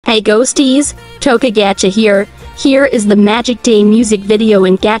Hey Ghosties, Toca Gacha here. Here is the Magic Day music video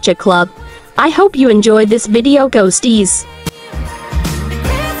in Gacha Club. I hope you enjoyed this video, Ghosties.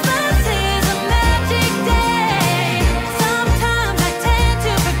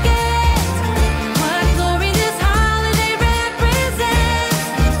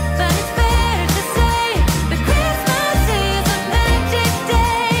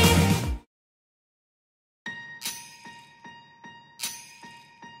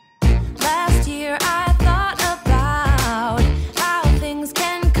 I thought about how things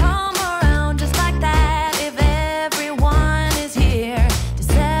can come around just like that if everyone is here to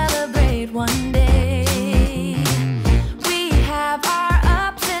celebrate one day. We have our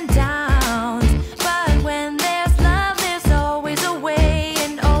ups and downs, but when there's love there's always a way.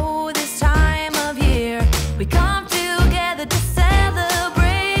 And oh, this time of year we come together to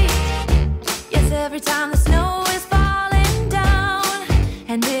celebrate. Yes, every time the snow is falling down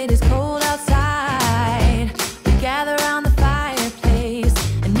and it is cold outside, gather around the fireplace,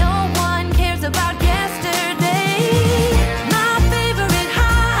 and no one cares about yesterday. My favorite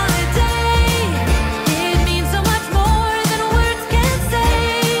holiday, it means so much more than words can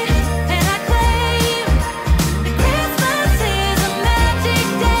say. And I claim Christmas is a magic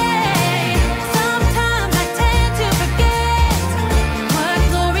day. Sometimes I tend to forget what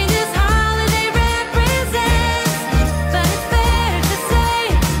glory this holiday represents, but it's fair to say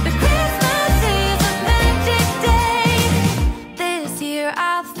that Christmas is a magic day. This year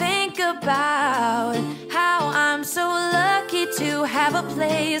I'll think about how I'm so lucky to have a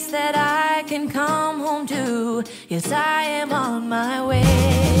place that I can come home to. Yes, I am on my way.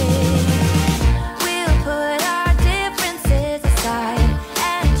 We'll put our differences aside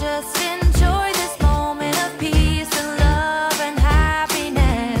and just enjoy this moment of peace and love and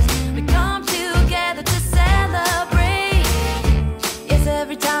happiness. We come together to celebrate. Yes,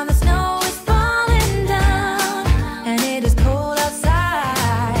 every time the snow is falling down and it is cold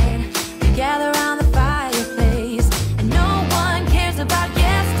outside, we gather around the fireplace, and no one cares about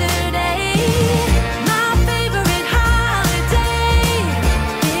yesterday. My favorite holiday,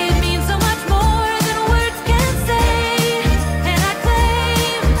 it means so much more than words can say. And I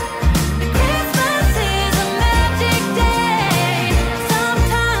claim that Christmas is a magic day.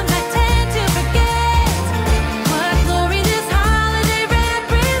 Sometimes I tend to forget what glory this holiday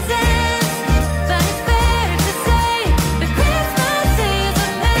represents, but it's fair to say that Christmas is a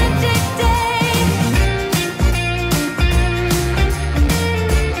magic day.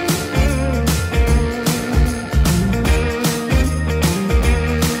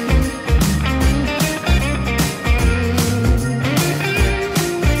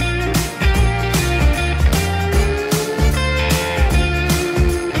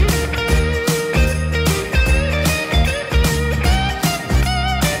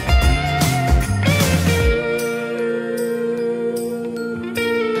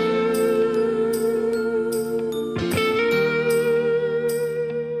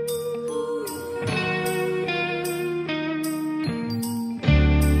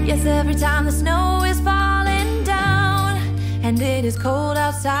 Yes, every time the snow is falling down and it is cold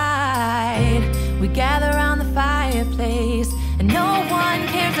outside, we gather around the fireplace, and no one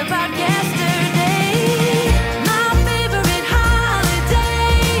cares about yesterday. My favorite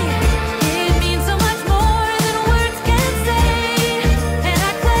holiday, it means so much more than words can say. And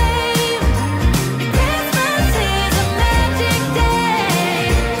I claim that Christmas is a magic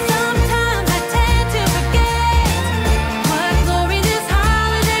day. Sometimes I tend to forget what glory this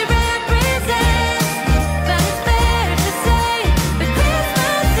holiday represents, but it's fair to say that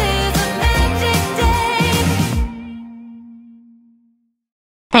Christmas is a magic day.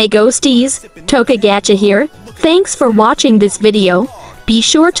 Hey Ghosties, Toca Gacha here. Thanks for watching this video. Be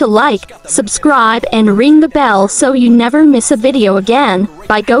sure to like, subscribe, and ring the bell so you never miss a video again.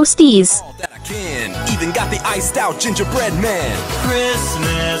 Bye Ghosties. That I can. Even got the iced out gingerbread man.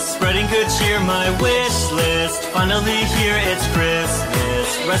 Christmas, spreading good cheer, my wish list. Finally here, it's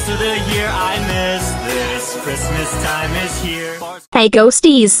Christmas. Rest of the year I miss this. Christmas time is here. Hey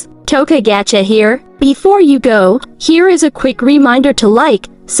Ghosties, Toca Gacha here. Before you go, here is a quick reminder to like,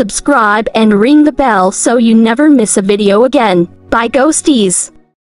 subscribe, and ring the bell so you never miss a video again. Bye Ghosties.